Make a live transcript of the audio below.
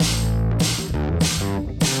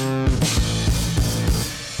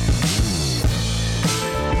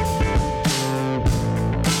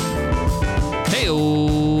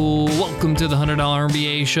to the $100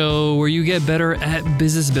 MBA show, where you get better at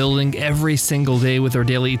business building every single day with our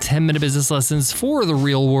daily 10-minute business lessons for the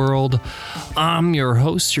real world. I'm your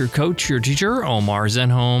host, your coach, your teacher, Omar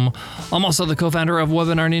Zenhom. I'm also the co-founder of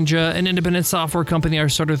Webinar Ninja, an independent software company I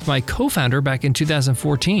started with my co-founder back in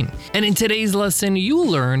 2014. And in today's lesson, you'll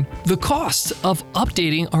learn the cost of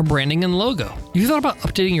updating our branding and logo. You thought about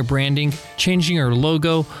updating your branding, changing your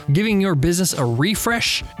logo, giving your business a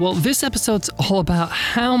refresh? Well, this episode's all about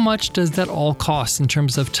how much does that all cost in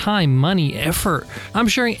terms of time, money, effort. I'm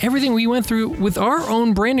sharing everything we went through with our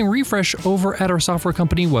own branding refresh over at our software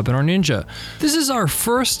company, Webinar Ninja. This is our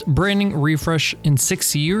first branding refresh in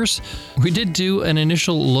 6 years. We did do an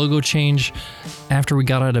initial logo change after we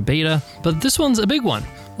got out of beta, but this one's a big one.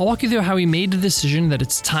 I'll walk you through how we made the decision that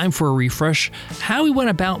it's time for a refresh, how we went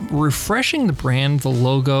about refreshing the brand, the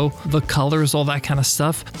logo, the colors, all that kind of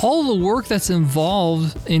stuff, all the work that's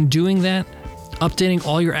involved in doing that, updating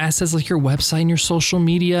all your assets like your website and your social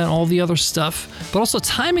media and all the other stuff, but also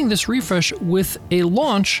timing this refresh with a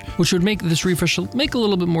launch, which would make this refresh make a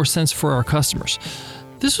little bit more sense for our customers.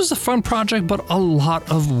 This was a fun project, but a lot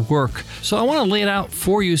of work. So I want to lay it out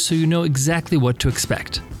for you so you know exactly what to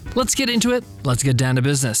expect. Let's get into it. Let's get down to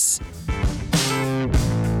business.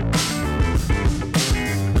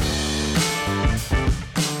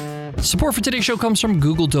 Support for today's show comes from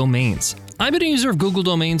Google Domains. I've been a user of Google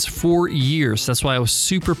Domains for years. That's why I was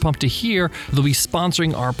super pumped to hear they'll be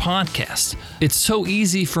sponsoring our podcast. It's so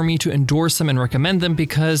easy for me to endorse them and recommend them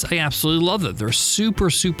because I absolutely love them. They're super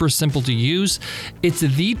simple to use. It's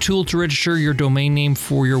the tool to register your domain name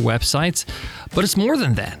for your websites, but it's more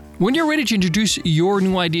than that. When you're ready to introduce your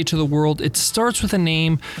new idea to the world, it starts with a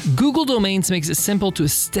name. Google Domains makes it simple to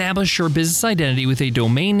establish your business identity with a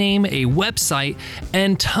domain name, a website,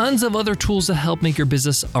 and tons of other tools that help make your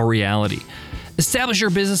business a reality. Establish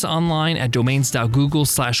your business online at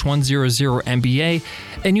domains.google/100MBA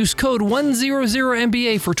and use code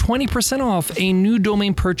 100MBA for 20% off a new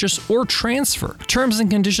domain purchase or transfer. Terms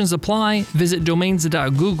and conditions apply. Visit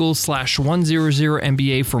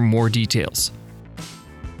domains.google/100MBA for more details.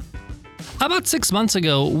 About 6 months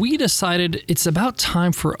ago, we decided it's about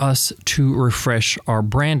time for us to refresh our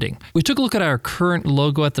branding. We took a look at our current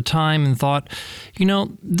logo at the time and thought,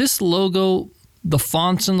 this logo, the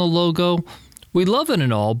fonts in the logo, we love it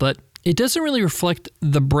and all, but it doesn't really reflect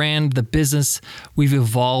the brand, the business we've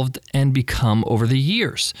evolved and become over the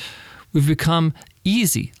years. We've become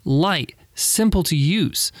easy, light, simple to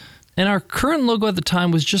use. And our current logo at the time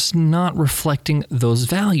was just not reflecting those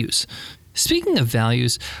values. Speaking of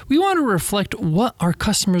values, we want to reflect what our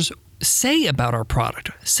customers say about our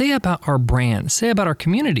product, say about our brand, say about our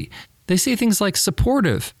community. They say things like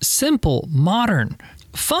supportive, simple, modern,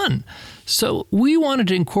 fun. So we wanted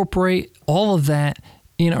to incorporate all of that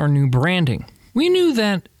in our new branding. We knew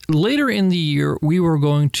that later in the year, we were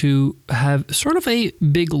going to have sort of a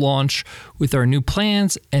big launch with our new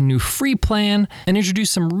plans and new free plan and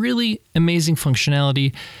introduce some really amazing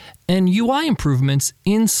functionality and UI improvements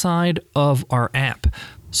inside of our app.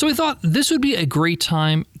 So we thought this would be a great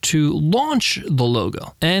time to launch the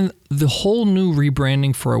logo and the whole new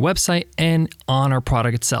rebranding for our website and on our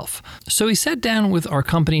product itself. So we sat down with our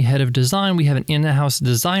company head of design. We have an in-house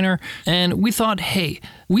designer, and we thought, hey,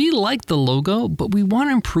 we like the logo, but we want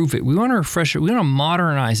to improve it. We want to refresh it. We want to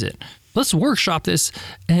modernize it. Let's workshop this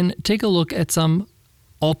and take a look at some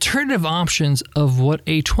alternative options of what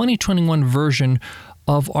a 2021 version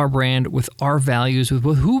of our brand with our values,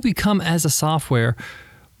 with who we become as a software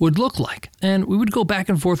would look like. And we would go back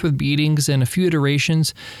and forth with meetings and a few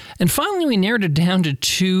iterations. And finally, we narrowed it down to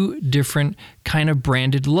 2 different kind of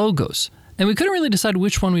branded logos. And we couldn't really decide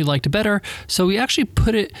which one we liked better, so we actually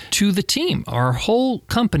put it to the team. Our whole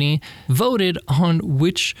company voted on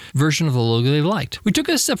which version of the logo they liked. We took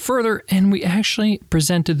it a step further, and we actually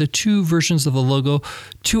presented the 2 versions of the logo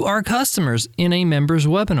to our customers in a members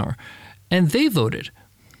webinar. And they voted.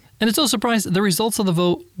 And it's no surprise, the results of the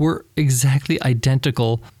vote were exactly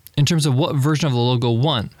identical in terms of what version of the logo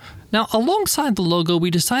won. Now, alongside the logo,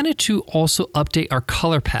 we decided to also update our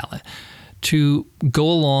color palette to go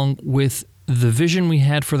along with the vision we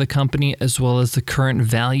had for the company as well as the current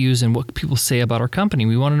values and what people say about our company.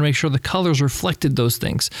 We wanted to make sure the colors reflected those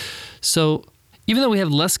things. So even though we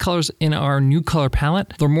have less colors in our new color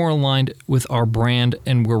palette, they're more aligned with our brand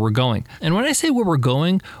and where we're going. And when I say where we're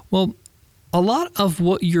going, well, a lot of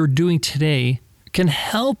what you're doing today can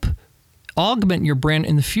help augment your brand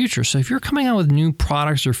in the future. So if you're coming out with new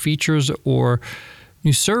products or features or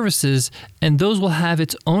new services, and those will have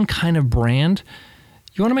its own kind of brand,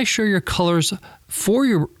 you want to make sure your colors for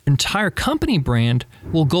your entire company brand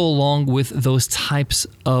will go along with those types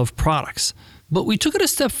of products. But we took it a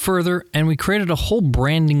step further and we created a whole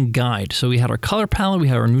branding guide. So we had our color palette, we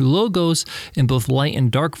had our new logos in both light and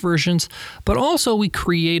dark versions, but also we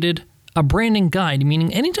created a branding guide,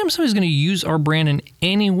 meaning anytime somebody's going to use our brand in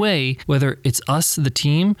any way, whether it's us, the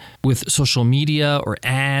team, with social media or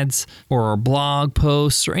ads or our blog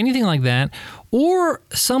posts or anything like that, or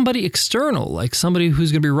somebody external, like somebody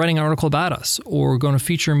who's going to be writing an article about us or going to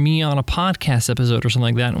feature me on a podcast episode or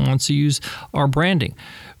something like that and wants to use our branding,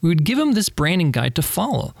 we would give them this branding guide to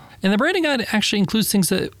follow. And the branding guide actually includes things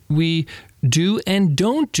that we do and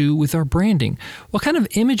don't do with our branding. What kind of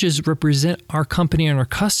images represent our company and our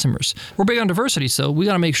customers? We're big on diversity, so we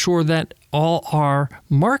got to make sure that all our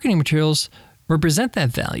marketing materials represent that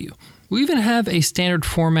value. We even have a standard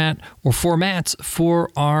format or formats for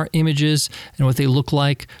our images and what they look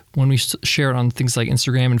like when we share it on things like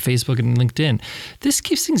Instagram and Facebook and LinkedIn. This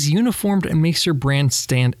keeps things uniformed and makes your brand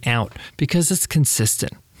stand out because it's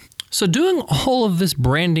consistent. So doing all of this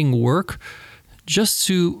branding work just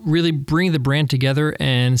to really bring the brand together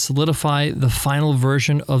and solidify the final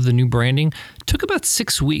version of the new branding took about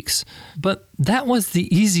 6 weeks. But that was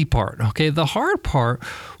the easy part, okay? The hard part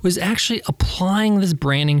was actually applying this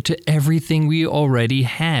branding to everything we already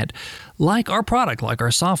had, like our product, like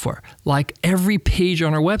our software, like every page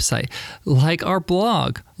on our website, like our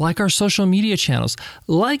blog, like our social media channels,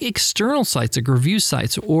 like external sites, like review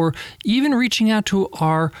sites, or even reaching out to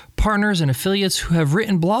our partners and affiliates who have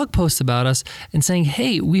written blog posts about us and saying,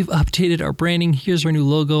 hey, we've updated our branding. Here's our new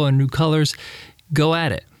logo and new colors. Go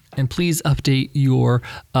at it. And please update your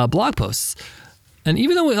blog posts. And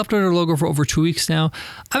even though we updated our logo for over 2 weeks now,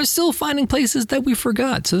 I'm still finding places that we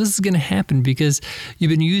forgot. So this is going to happen because you've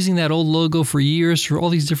been using that old logo for years for all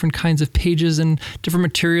these different kinds of pages and different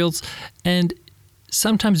materials. And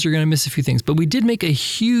sometimes you're going to miss a few things. But we did make a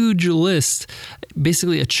huge list,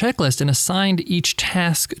 basically a checklist, and assigned each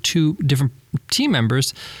task to different team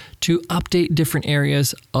members to update different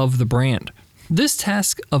areas of the brand. This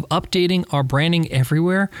task of updating our branding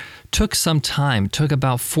everywhere took some time, took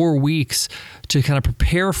about 4 weeks to kind of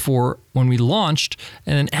prepare for when we launched.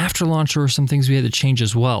 And then after launch, there were some things we had to change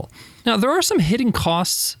as well. Now, there are some hidden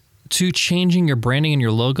costs to changing your branding and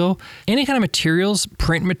your logo. Any kind of materials,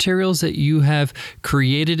 print materials that you have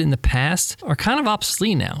created in the past are kind of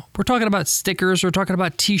obsolete now. We're talking about stickers, we're talking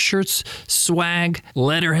about t-shirts, swag,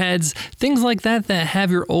 letterheads, things like that that have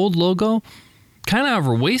your old logo. Kind of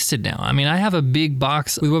overwasted now. I mean, I have a big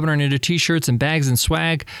box with Webinar Ninja t-shirts and bags and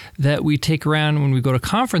swag that we take around when we go to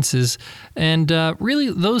conferences. And really,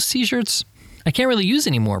 those t-shirts, I can't really use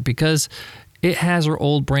anymore because it has our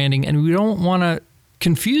old branding and we don't want to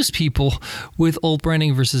confuse people with old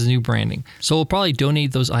branding versus new branding. So we'll probably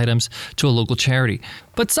donate those items to a local charity.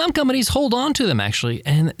 But some companies hold on to them actually,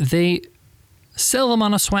 and they sell them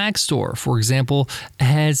on a swag store. For example,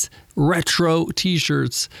 as retro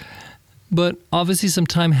t-shirts. But obviously some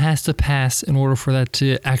time has to pass in order for that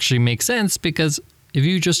to actually make sense, because if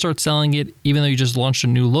you just start selling it, even though you just launched a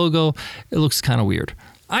new logo, it looks kind of weird.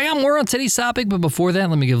 I got more on today's topic, but before that,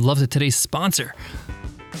 let me give love to today's sponsor.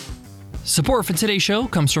 Support for today's show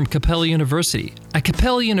comes from Capella University. At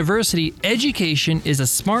Capella University, education is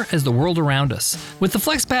as smart as the world around us. With the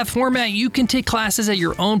FlexPath format, you can take classes at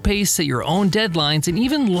your own pace, at your own deadlines, and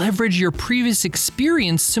even leverage your previous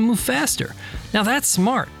experience to move faster. Now that's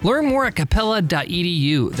smart. Learn more at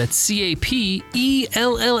capella.edu. That's CAPELLA.edu.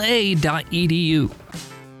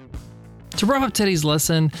 To wrap up today's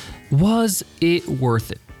lesson, was it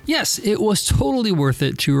worth it? Yes, it was totally worth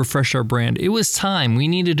it to refresh our brand. It was time. We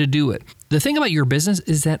needed to do it. The thing about your business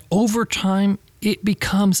is that over time, it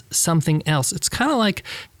becomes something else. It's kind of like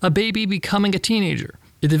a baby becoming a teenager.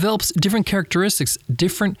 It develops different characteristics,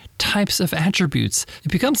 different types of attributes.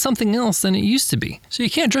 It becomes something else than it used to be. So you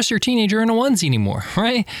can't dress your teenager in a onesie anymore,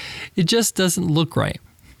 right? It just doesn't look right.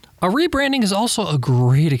 A rebranding is also a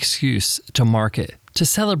great excuse to market, to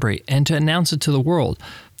celebrate, and to announce it to the world,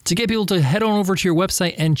 to get people to head on over to your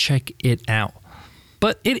website and check it out.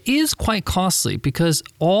 But it is quite costly because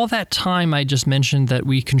all that time I just mentioned that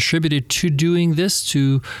we contributed to doing this,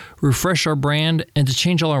 to refresh our brand and to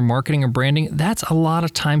change all our marketing and branding, that's a lot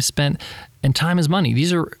of time spent, and time is money.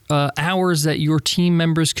 These are hours that your team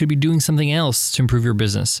members could be doing something else to improve your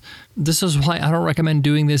business. This is why I don't recommend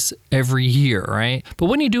doing this every year, right? But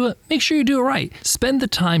when you do it, make sure you do it right. Spend the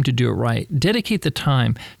time to do it right. Dedicate the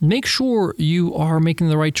time. Make sure you are making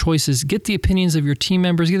the right choices. Get the opinions of your team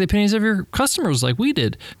members. Get the opinions of your customers like we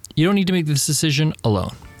did. You don't need to make this decision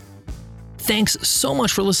alone. Thanks so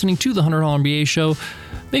much for listening to the $100 MBA Show.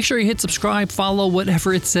 Make sure you hit subscribe, follow,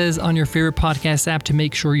 whatever it says on your favorite podcast app to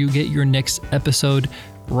make sure you get your next episode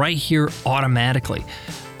right here automatically.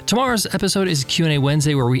 Tomorrow's episode is Q&A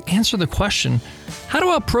Wednesday, where we answer the question, how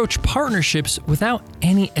to approach partnerships without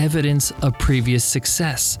any evidence of previous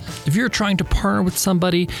success. If you're trying to partner with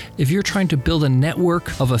somebody, if you're trying to build a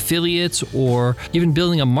network of affiliates or even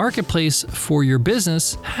building a marketplace for your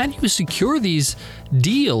business, how do you secure these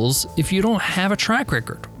deals if you don't have a track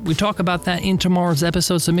record? We talk about that in tomorrow's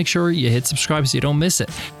episode, so make sure you hit subscribe so you don't miss it.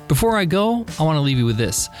 Before I go, I want to leave you with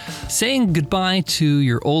this. Saying goodbye to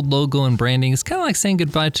your old logo and branding is kind of like saying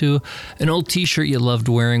goodbye to an old t-shirt you loved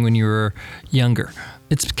wearing when you were younger.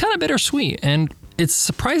 It's kind of bittersweet, and it's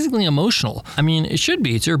surprisingly emotional. I mean, it should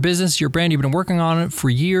be. It's your business, your brand. You've been working on it for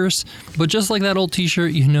years. But just like that old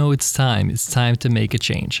t-shirt, you know it's time. It's time to make a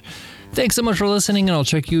change. Thanks so much for listening, and I'll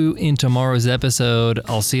check you in tomorrow's episode.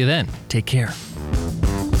 I'll see you then. Take care.